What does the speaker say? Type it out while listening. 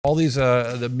all these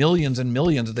the millions and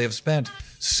millions that they have spent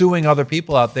suing other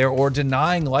people out there or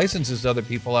denying licenses to other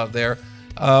people out there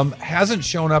hasn't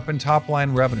shown up in top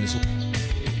line revenues. All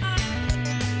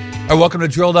right, welcome to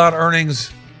Drill Down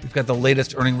Earnings. We've got the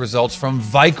latest earning results from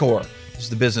Vicor. This is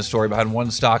the business story behind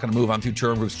one stock and a move. I'm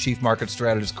Futurum Group's Chief Market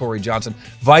Strategist, Corey Johnson.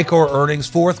 Vicor earnings,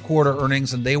 fourth quarter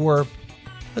earnings, and they were,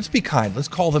 let's be kind, let's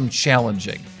call them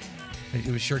challenging.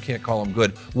 We sure can't call them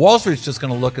good. Wall Street's just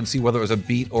going to look and see whether it was a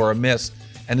beat or a miss.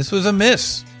 And this was a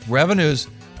miss. Revenues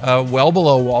well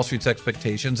below Wall Street's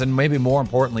expectations, and maybe more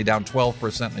importantly, down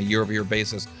 12% on a year-over-year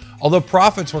basis. Although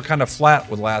profits were kind of flat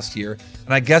with last year.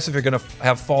 And I guess if you're going to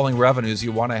have falling revenues,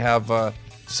 you want to have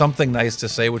something nice to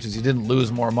say, which is you didn't lose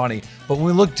more money. But when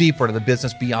we look deeper to the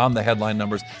business beyond the headline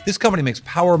numbers, this company makes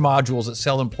power modules that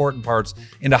sell important parts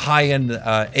into high-end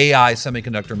AI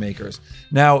semiconductor makers.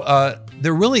 Now,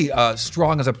 they're really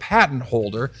strong as a patent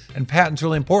holder, and patents are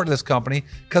really important to this company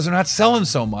because they're not selling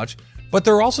so much, but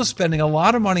they're also spending a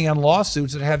lot of money on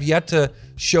lawsuits that have yet to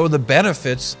show the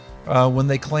benefits when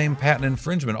they claim patent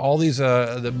infringement. All these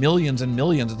the millions and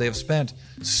millions that they have spent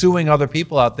suing other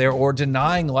people out there or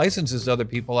denying licenses to other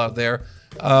people out there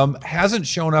hasn't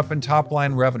shown up in top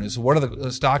line revenues. So what did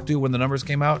the stock do when the numbers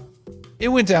came out? It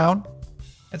went down.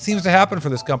 That seems to happen for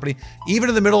this company. Even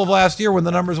in the middle of last year when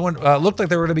the numbers looked like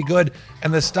they were going to be good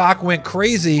and the stock went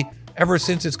crazy, ever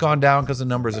since it's gone down because the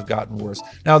numbers have gotten worse.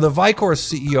 Now, the Vicor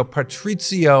CEO,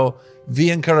 Patrizio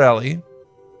Viancarelli,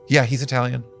 yeah, he's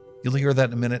Italian. You'll hear that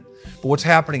in a minute. But what's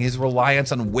happening, his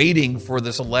reliance on waiting for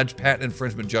this alleged patent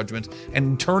infringement judgment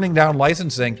and turning down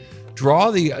licensing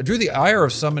drew the ire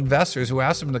of some investors who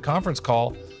asked him in the conference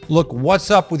call, look, what's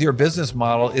up with your business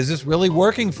model? Is this really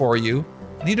working for you?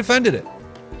 And he defended it.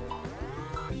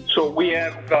 So we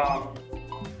have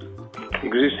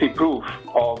existing proof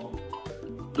of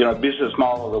a business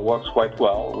model that works quite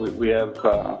well. We have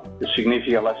a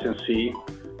significant licensee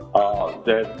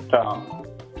that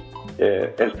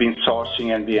has been sourcing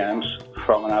NBMs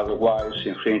from an otherwise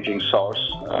infringing source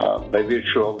by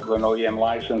virtue of an OEM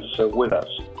license with us.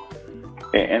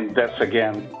 And that's,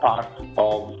 again, part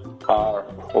of our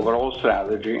overall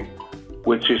strategy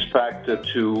with respect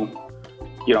to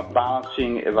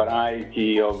balancing a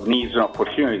variety of needs and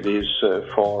opportunities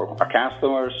for our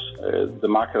customers, the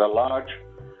market at large,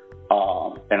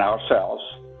 and ourselves,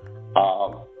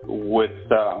 with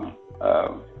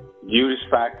due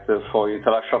respect for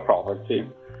intellectual property,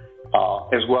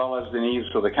 as well as the needs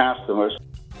of the customers.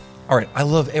 All right, I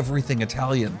love everything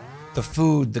Italian. The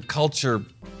food, the culture,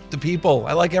 the people.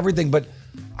 I like everything, but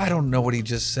I don't know what he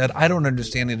just said. I don't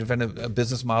understand a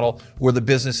business model where the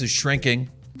business is shrinking,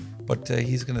 but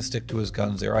he's going to stick to his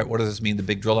guns there. All right, what does this mean? The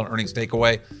big drill down earnings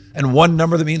takeaway. And one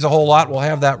number that means a whole lot, we'll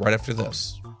have that right after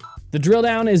this. The Drill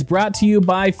Down is brought to you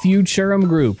by Futurum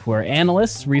Group, where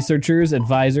analysts, researchers,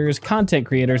 advisors, content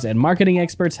creators, and marketing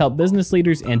experts help business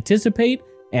leaders anticipate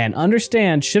and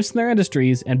understand shifts in their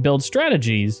industries and build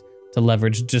strategies to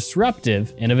leverage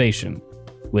disruptive innovation.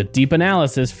 With deep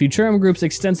analysis, Futurum Group's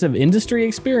extensive industry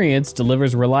experience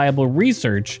delivers reliable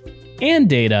research and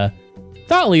data,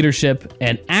 thought leadership,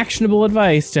 and actionable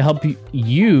advice to help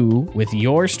you with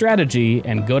your strategy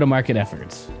and go-to-market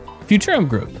efforts. Futurum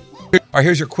Group. All right,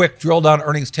 here's your quick drill down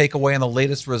earnings takeaway on the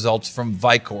latest results from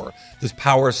Vicor, this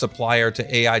power supplier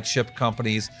to AI chip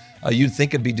companies. You'd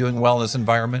think it'd be doing well in this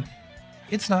environment.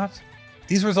 It's not.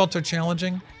 These results are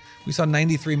challenging. We saw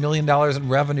 $93 million in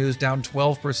revenues, down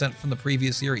 12% from the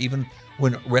previous year, even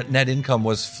when net income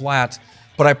was flat.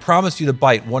 But I promised you to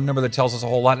bite one number that tells us a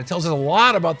whole lot. It tells us a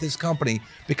lot about this company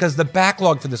because the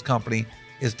backlog for this company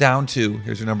is down to,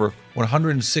 here's your number,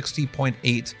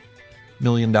 $160.8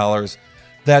 million.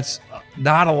 That's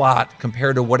not a lot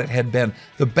compared to what it had been.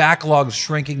 The backlog's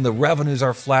shrinking. The revenues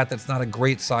are flat. That's not a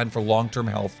great sign for long-term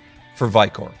health for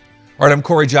Vicor. All right, I'm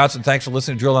Corey Johnson. Thanks for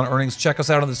listening to Drill Down Earnings. Check us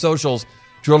out on the socials.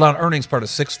 Drill Down Earnings, part of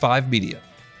 6.5 Media.